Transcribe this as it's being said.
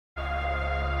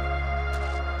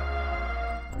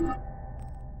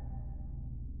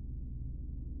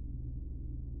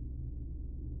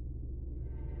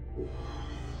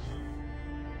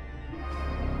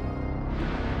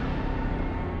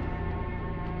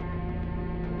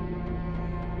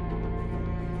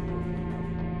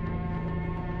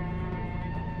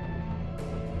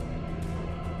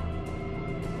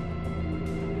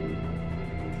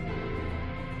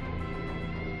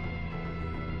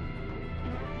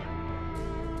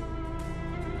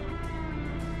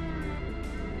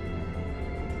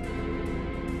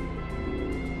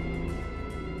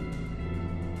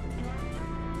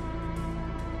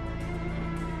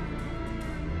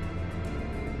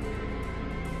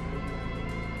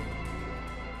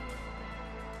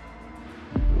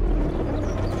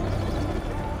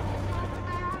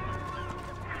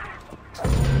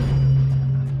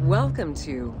Welcome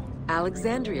to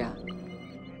Alexandria.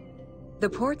 The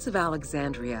ports of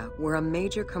Alexandria were a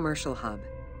major commercial hub,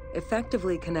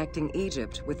 effectively connecting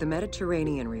Egypt with the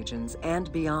Mediterranean regions and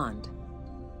beyond.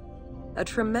 A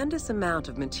tremendous amount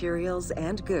of materials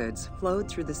and goods flowed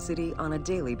through the city on a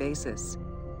daily basis.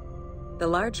 The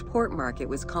large port market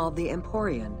was called the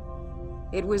Emporion.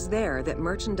 It was there that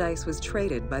merchandise was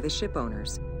traded by the ship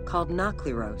owners, called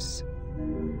Nakliros.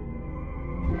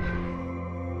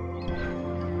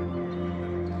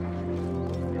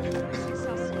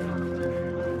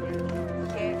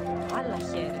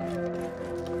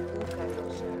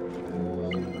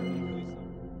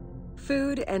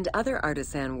 Food and other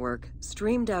artisan work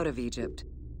streamed out of Egypt.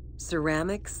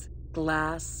 Ceramics,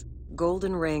 glass,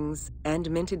 golden rings,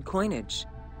 and minted coinage.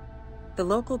 The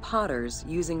local potters,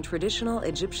 using traditional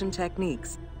Egyptian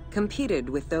techniques, competed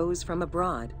with those from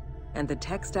abroad, and the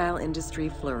textile industry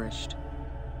flourished.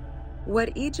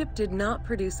 What Egypt did not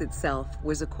produce itself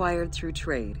was acquired through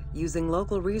trade, using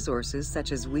local resources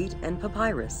such as wheat and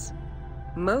papyrus.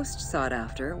 Most sought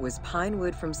after was pine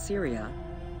wood from Syria,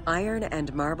 iron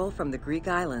and marble from the Greek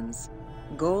islands,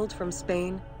 gold from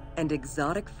Spain, and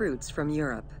exotic fruits from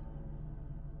Europe.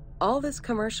 All this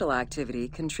commercial activity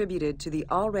contributed to the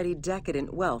already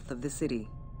decadent wealth of the city.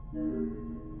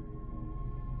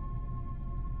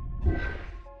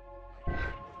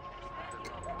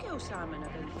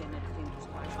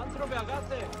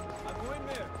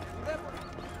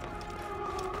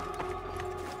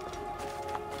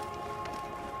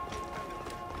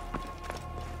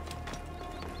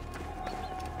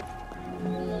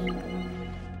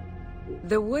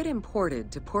 The wood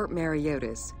imported to Port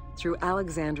Mareotis through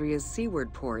Alexandria's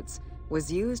seaward ports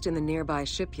was used in the nearby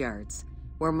shipyards,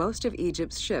 where most of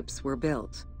Egypt's ships were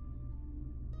built.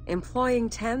 Employing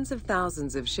tens of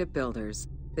thousands of shipbuilders,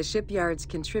 the shipyards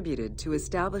contributed to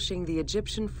establishing the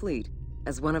Egyptian fleet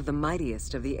as one of the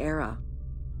mightiest of the era.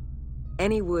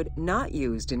 Any wood not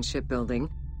used in shipbuilding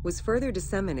was further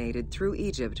disseminated through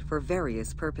Egypt for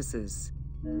various purposes.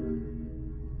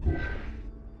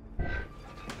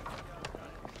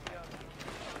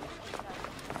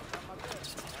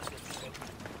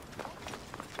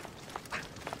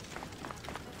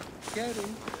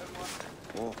 Getting.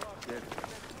 Oh, get.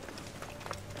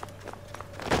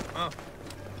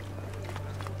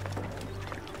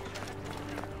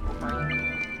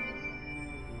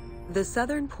 The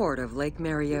southern port of Lake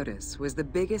Mareotis was the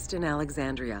biggest in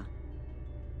Alexandria.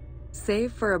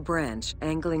 Save for a branch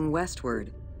angling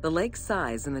westward, the lake's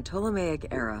size in the Ptolemaic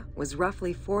era was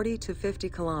roughly 40 to 50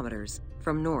 kilometers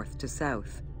from north to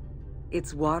south.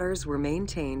 Its waters were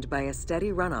maintained by a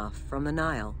steady runoff from the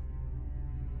Nile.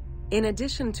 In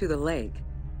addition to the lake,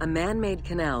 a man-made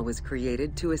canal was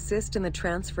created to assist in the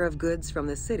transfer of goods from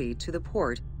the city to the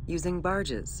port using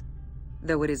barges,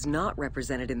 though it is not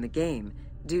represented in the game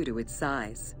due to its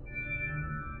size.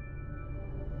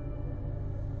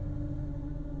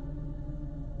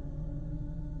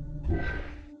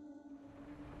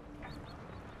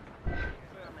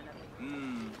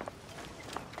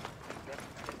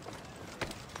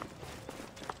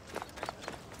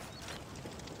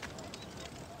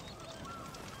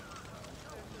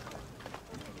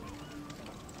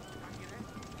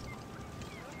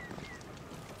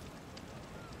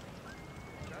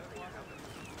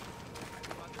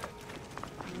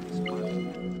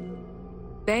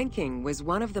 Banking was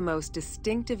one of the most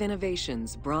distinctive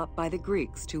innovations brought by the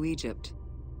Greeks to Egypt.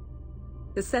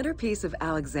 The centerpiece of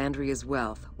Alexandria's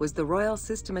wealth was the royal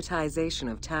systematization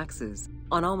of taxes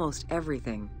on almost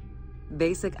everything.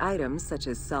 Basic items such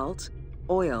as salt,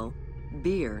 oil,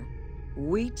 beer,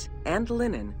 wheat, and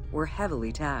linen were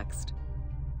heavily taxed.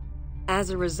 As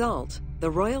a result,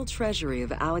 the royal treasury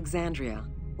of Alexandria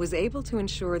was able to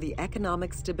ensure the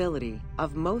economic stability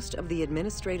of most of the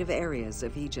administrative areas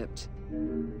of Egypt.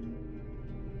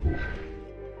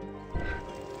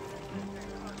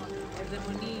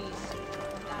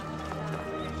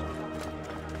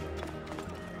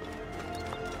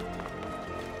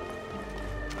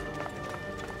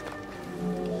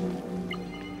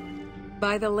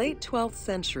 By the late 12th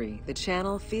century, the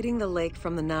channel feeding the lake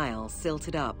from the Nile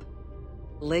silted up.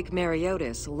 Lake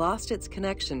Mareotis lost its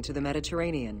connection to the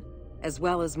Mediterranean, as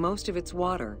well as most of its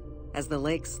water, as the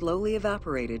lake slowly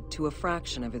evaporated to a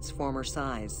fraction of its former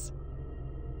size.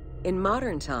 In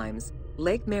modern times,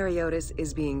 Lake Mareotis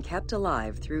is being kept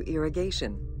alive through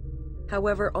irrigation.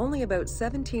 However, only about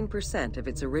 17% of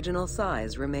its original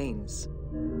size remains.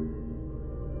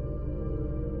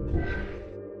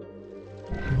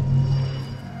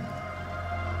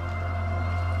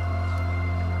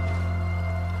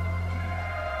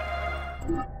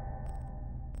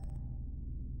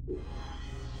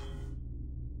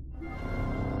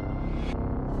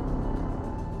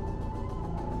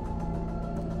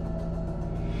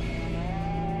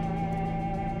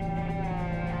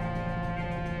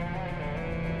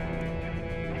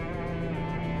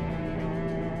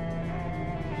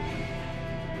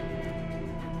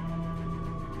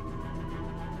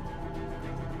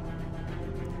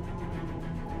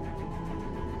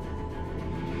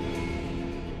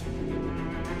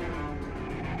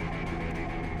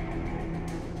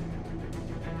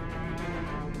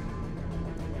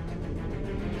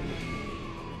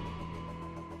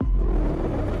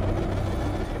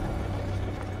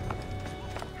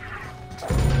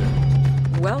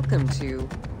 Welcome to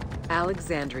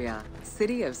Alexandria,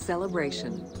 City of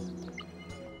Celebration.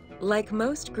 Like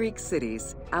most Greek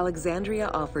cities,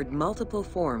 Alexandria offered multiple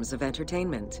forms of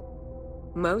entertainment.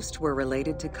 Most were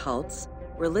related to cults,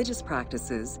 religious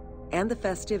practices, and the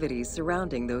festivities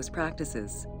surrounding those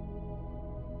practices.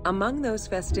 Among those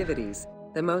festivities,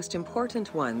 the most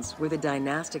important ones were the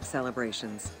dynastic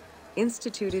celebrations,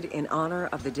 instituted in honor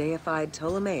of the deified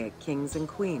Ptolemaic kings and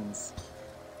queens.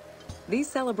 These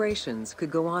celebrations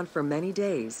could go on for many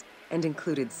days and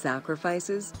included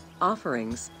sacrifices,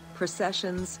 offerings,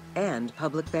 processions, and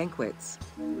public banquets.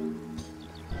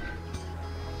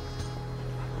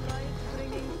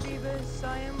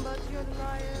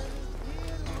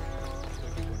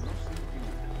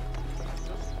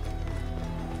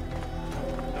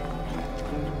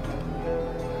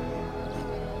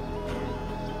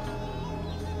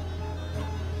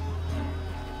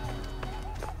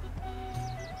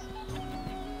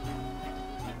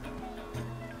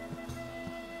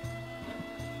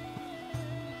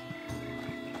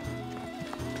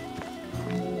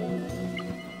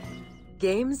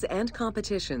 Games and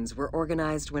competitions were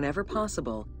organized whenever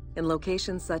possible in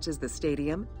locations such as the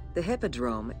stadium, the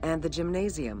hippodrome, and the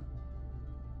gymnasium.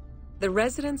 The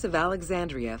residents of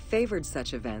Alexandria favored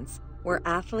such events where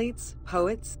athletes,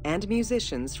 poets, and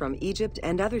musicians from Egypt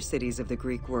and other cities of the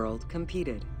Greek world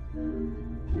competed.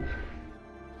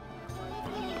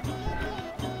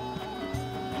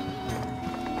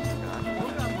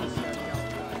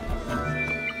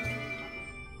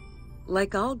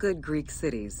 Like all good Greek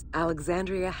cities,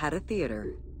 Alexandria had a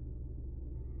theater.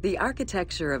 The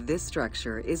architecture of this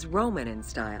structure is Roman in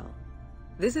style.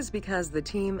 This is because the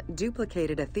team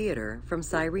duplicated a theater from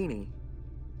Cyrene.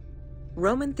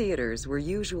 Roman theaters were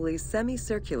usually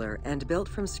semicircular and built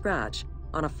from scratch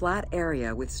on a flat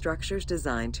area with structures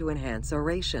designed to enhance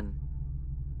oration.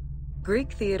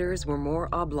 Greek theaters were more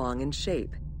oblong in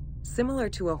shape, similar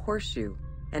to a horseshoe,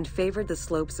 and favored the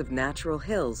slopes of natural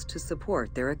hills to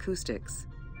support their acoustics.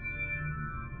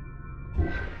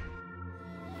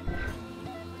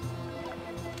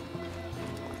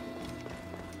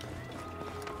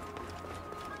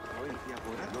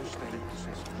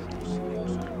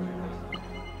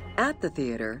 At the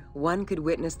theater, one could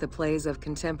witness the plays of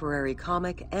contemporary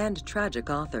comic and tragic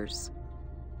authors.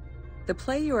 The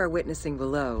play you are witnessing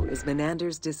below is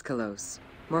Menander's Dyskolos,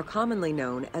 more commonly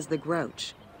known as The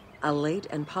Grouch, a late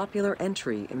and popular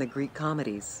entry in the Greek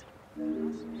comedies.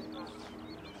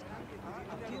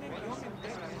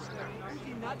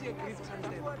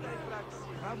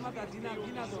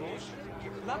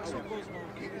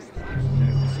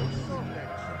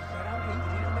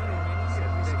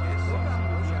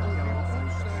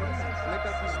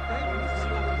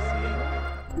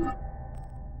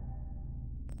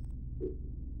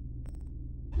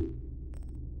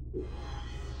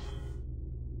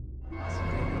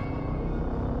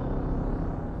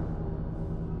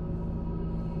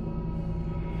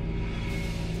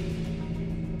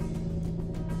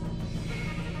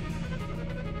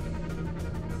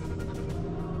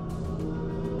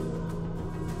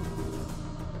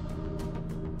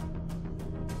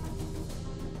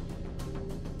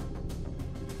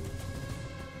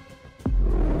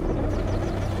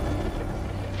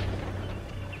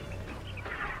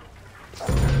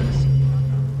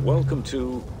 Welcome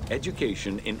to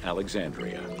Education in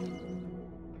Alexandria.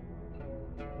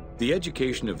 The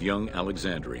education of young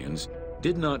Alexandrians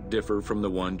did not differ from the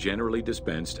one generally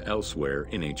dispensed elsewhere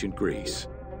in ancient Greece.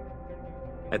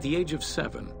 At the age of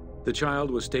 7, the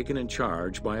child was taken in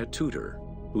charge by a tutor,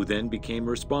 who then became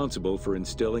responsible for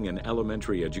instilling an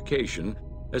elementary education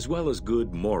as well as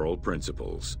good moral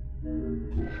principles.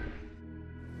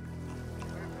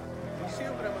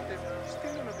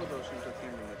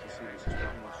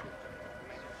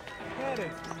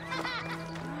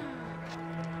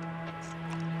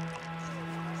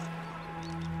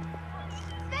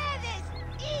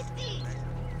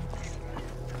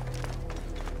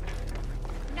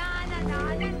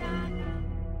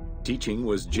 Teaching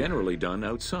was generally done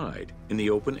outside, in the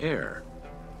open air.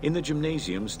 In the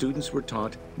gymnasium, students were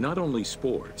taught not only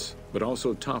sports, but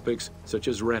also topics such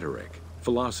as rhetoric,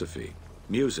 philosophy,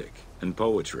 music, and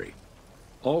poetry.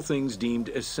 All things deemed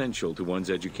essential to one's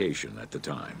education at the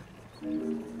time.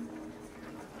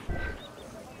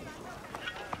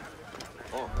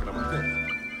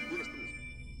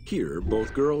 Here,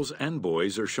 both girls and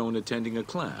boys are shown attending a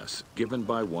class given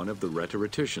by one of the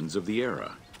rhetoricians of the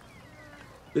era.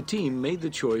 The team made the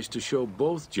choice to show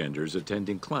both genders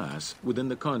attending class within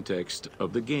the context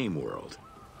of the game world.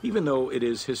 Even though it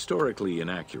is historically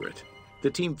inaccurate, the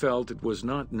team felt it was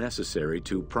not necessary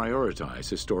to prioritize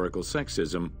historical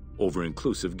sexism over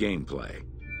inclusive gameplay.